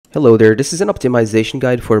Hello there, this is an optimization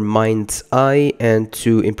guide for MindsEye and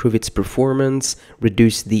to improve its performance,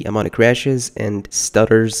 reduce the amount of crashes and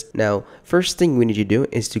stutters. Now, first thing we need to do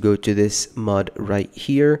is to go to this mod right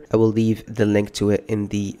here. I will leave the link to it in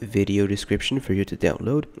the video description for you to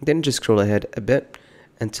download. Then just scroll ahead a bit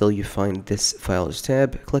until you find this Files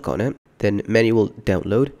tab, click on it. Then manual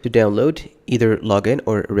download. To download, either log in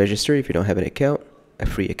or register if you don't have an account, a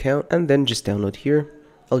free account, and then just download here.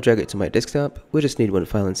 I'll drag it to my desktop. We just need one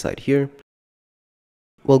file inside here.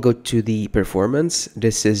 We'll go to the performance.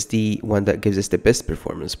 This is the one that gives us the best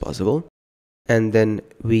performance possible. And then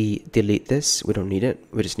we delete this. We don't need it.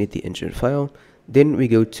 We just need the engine file. Then we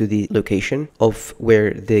go to the location of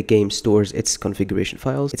where the game stores its configuration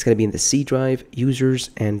files. It's going to be in the C drive,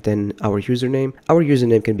 users, and then our username. Our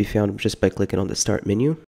username can be found just by clicking on the start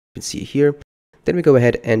menu. You can see it here. Then we go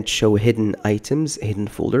ahead and show hidden items, hidden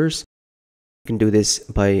folders. You can do this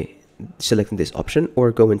by selecting this option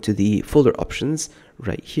or go into the folder options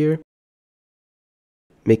right here,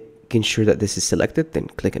 making sure that this is selected, then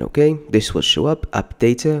clicking OK. This will show up. App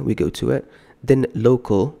data, we go to it, then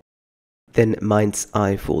local, then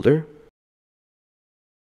MindsEye folder.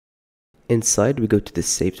 Inside we go to the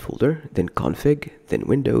saved folder, then config, then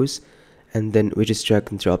Windows, and then we just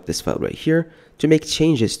drag and drop this file right here to make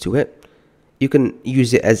changes to it. You can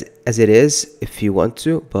use it as it is if you want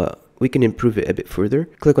to, but we can improve it a bit further.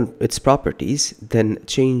 Click on its properties, then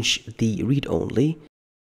change the read only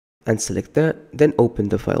and select that. Then open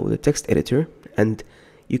the file with a text editor and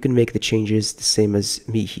you can make the changes the same as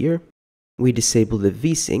me here. We disable the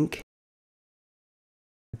VSync.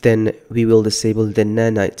 Then we will disable the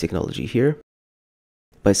nanite technology here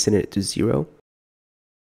by setting it to 0.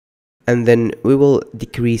 And then we will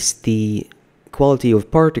decrease the quality of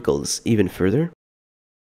particles even further.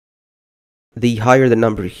 The higher the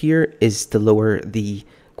number here is, the lower the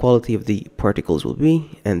quality of the particles will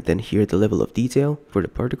be, and then here the level of detail for the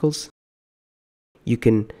particles. You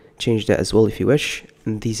can change that as well if you wish,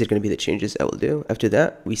 and these are going to be the changes I will do. After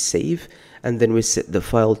that, we save, and then we set the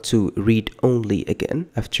file to read only again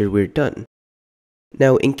after we're done.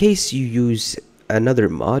 Now, in case you use another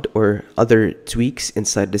mod or other tweaks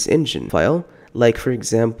inside this engine file, like for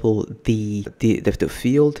example the depth of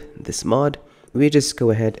field, this mod, we just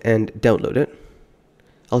go ahead and download it.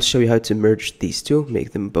 I'll show you how to merge these two,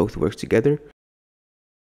 make them both work together.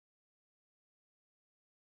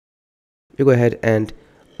 We go ahead and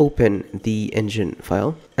open the engine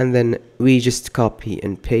file, and then we just copy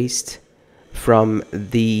and paste from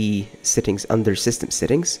the settings under system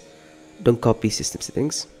settings. Don't copy system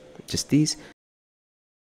settings, just these.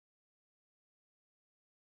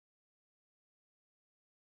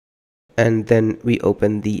 And then we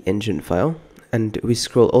open the engine file. And we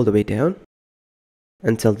scroll all the way down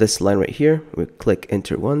until this line right here. We click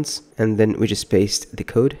enter once, and then we just paste the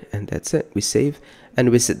code, and that's it. We save,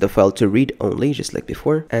 and we set the file to read only, just like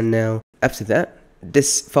before. And now, after that,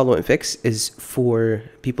 this following fix is for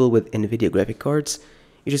people with NVIDIA graphic cards.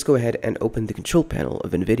 You just go ahead and open the control panel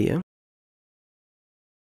of NVIDIA.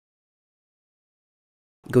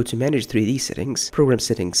 Go to Manage 3D Settings, Program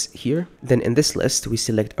Settings here. Then in this list, we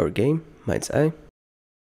select our game, MindsEye.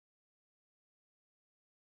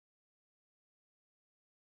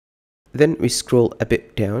 Then we scroll a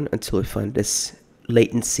bit down until we find this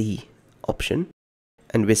latency option,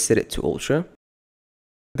 and we set it to ultra.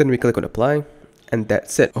 Then we click on apply, and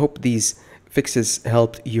that's it. I hope these fixes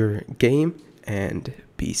helped your game, and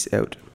peace out.